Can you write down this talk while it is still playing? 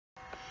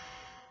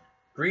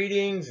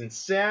Greetings and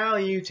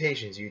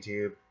salutations,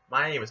 YouTube.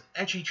 My name is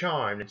Etchy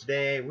Charmed, and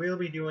today we'll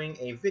be doing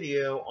a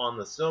video on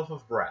the Sylph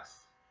of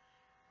Breath.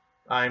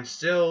 I'm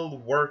still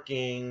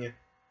working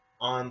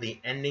on the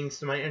endings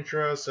to my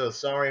intro, so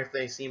sorry if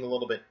they seem a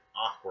little bit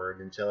awkward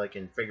until I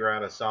can figure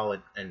out a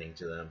solid ending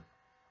to them.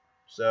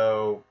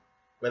 So,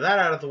 with that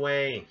out of the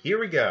way, here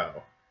we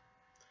go.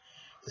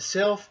 The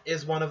Sylph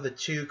is one of the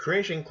two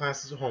creation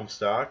classes of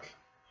Homestuck,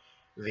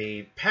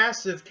 the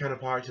passive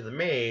counterpart to the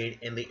maid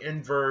and the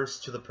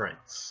inverse to the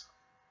prince.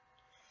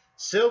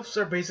 Sylphs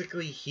are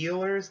basically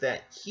healers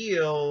that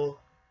heal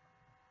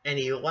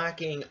any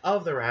lacking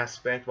of their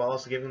aspect while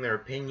also giving their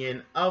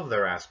opinion of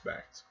their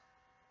aspect.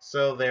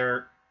 So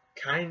they're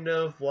kind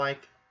of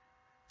like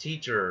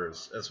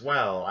teachers as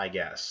well, I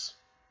guess.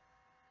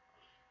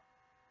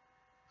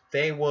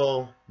 They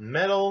will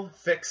meddle,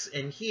 fix,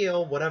 and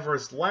heal whatever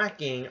is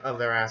lacking of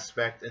their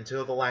aspect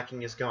until the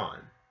lacking is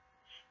gone.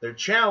 Their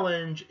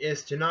challenge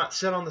is to not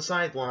sit on the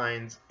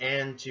sidelines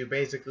and to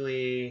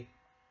basically,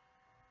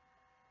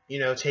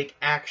 take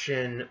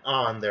action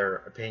on their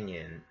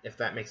opinion, if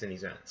that makes any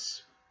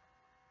sense.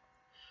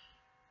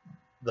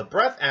 The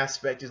breath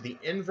aspect is the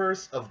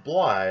inverse of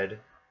blood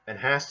and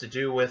has to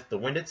do with the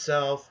wind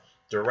itself,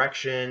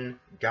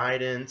 direction,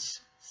 guidance,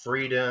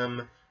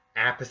 freedom,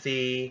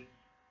 apathy,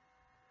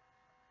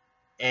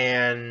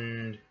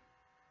 and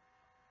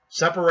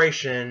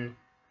separation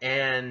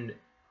and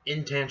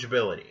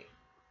intangibility.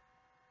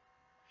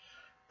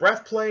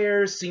 Breath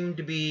players seem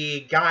to be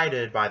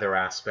guided by their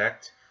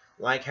aspect,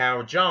 like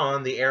how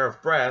John, the heir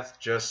of Breath,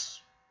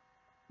 just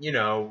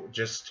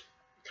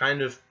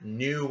kind of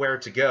knew where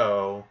to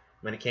go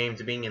when it came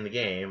to being in the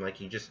game, like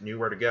he just knew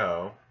where to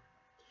go.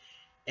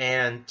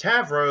 And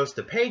Tavros,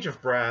 the page of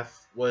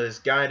Breath, was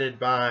guided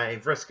by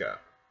Vriska.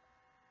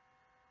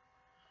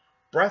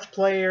 Breath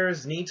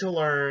players need to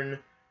learn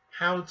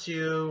how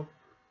to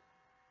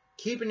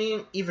keep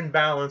an even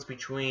balance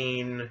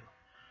between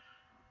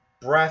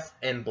breath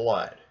and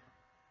blood.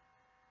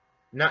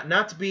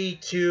 Not to be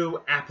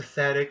too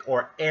apathetic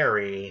or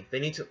airy. They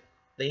need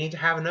to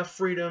have enough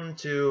freedom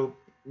to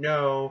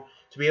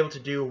be able to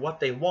do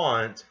what they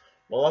want,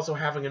 while also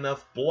having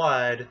enough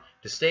blood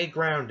to stay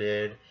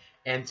grounded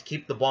and to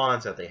keep the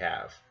bonds that they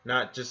have,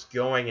 not just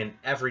going in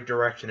every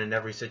direction in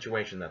every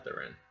situation that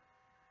they're in.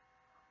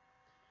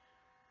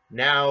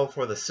 Now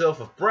for the Sylph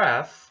of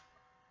Breath.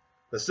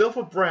 The Sylph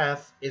of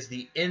Breath is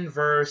the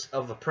inverse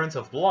of the Prince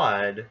of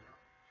Blood,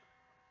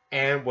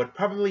 and would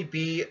probably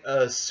be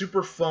a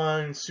super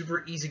fun,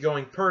 super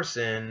easygoing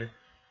person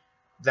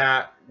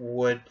that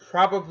would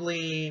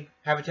probably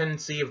have a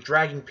tendency of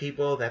dragging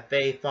people that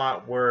they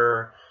thought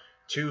were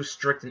too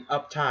strict and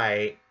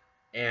uptight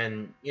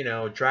and,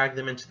 drag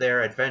them into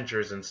their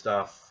adventures and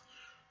stuff.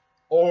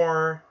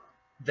 Or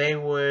they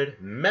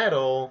would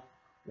meddle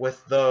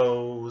with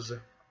those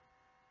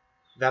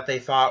that they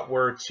thought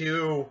were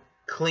too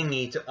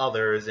clingy to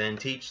others and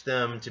teach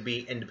them to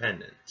be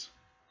independent.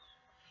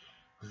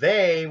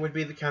 They would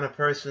be the kind of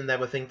person that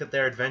would think that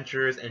their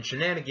adventures and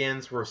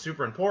shenanigans were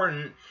super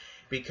important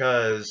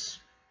because,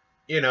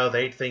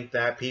 they'd think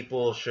that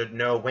people should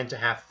know when to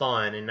have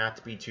fun and not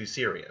to be too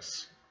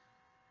serious.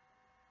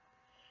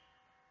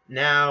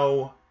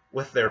 Now,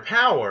 with their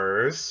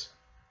powers,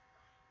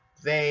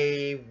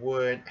 they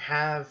would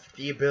have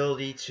the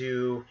ability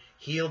to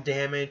heal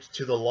damage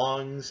to the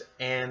lungs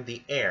and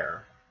the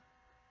air,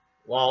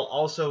 while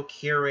also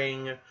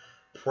curing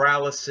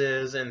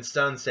paralysis and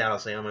stun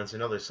status ailments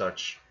and other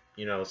such,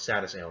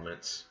 status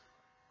ailments.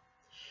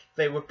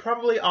 They would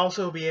probably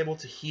also be able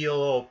to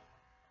heal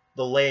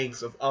the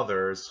legs of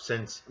others,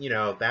 since,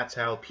 that's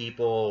how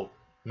people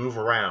move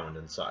around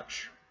and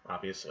such,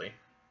 obviously.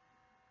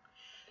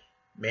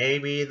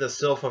 Maybe the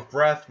Sylph of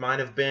Breath might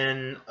have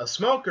been a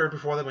smoker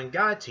before they even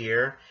got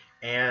here,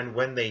 and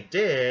when they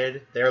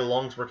did, their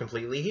lungs were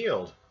completely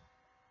healed.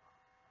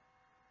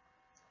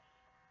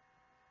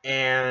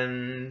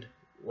 And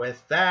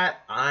with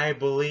that, I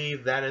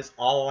believe that is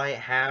all I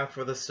have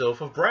for the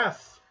Sylph of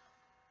Breath.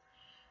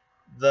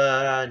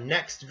 The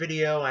next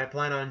video I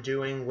plan on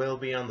doing will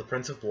be on the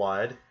Prince of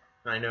Blood.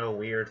 I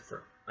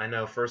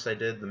know, first I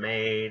did the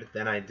maid,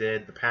 then I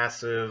did the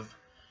passive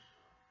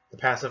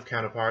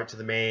counterpart to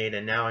the maid,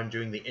 and now I'm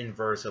doing the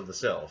inverse of the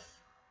Sylph.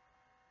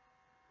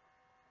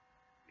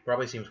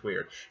 Probably seems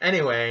weird.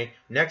 Anyway,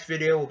 next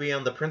video will be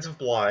on the Prince of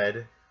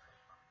Blood,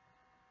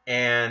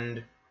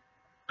 and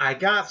I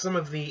got some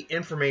of the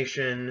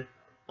information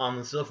on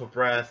the Sylph of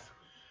Breath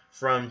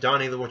from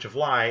Donnie the Witch of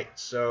Light,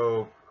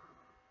 so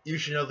you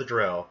should know the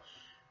drill.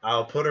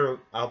 I'll put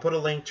a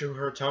link to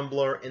her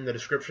Tumblr in the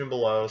description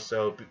below,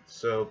 so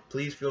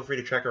please feel free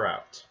to check her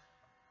out.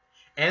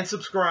 And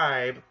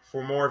subscribe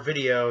for more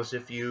videos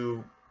if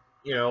you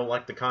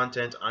like the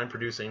content I'm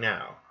producing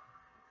now.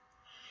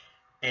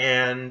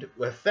 And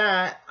with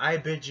that, I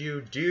bid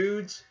you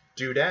dudes,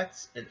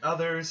 dudettes, and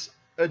others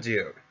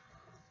adieu.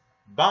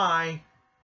 Bye!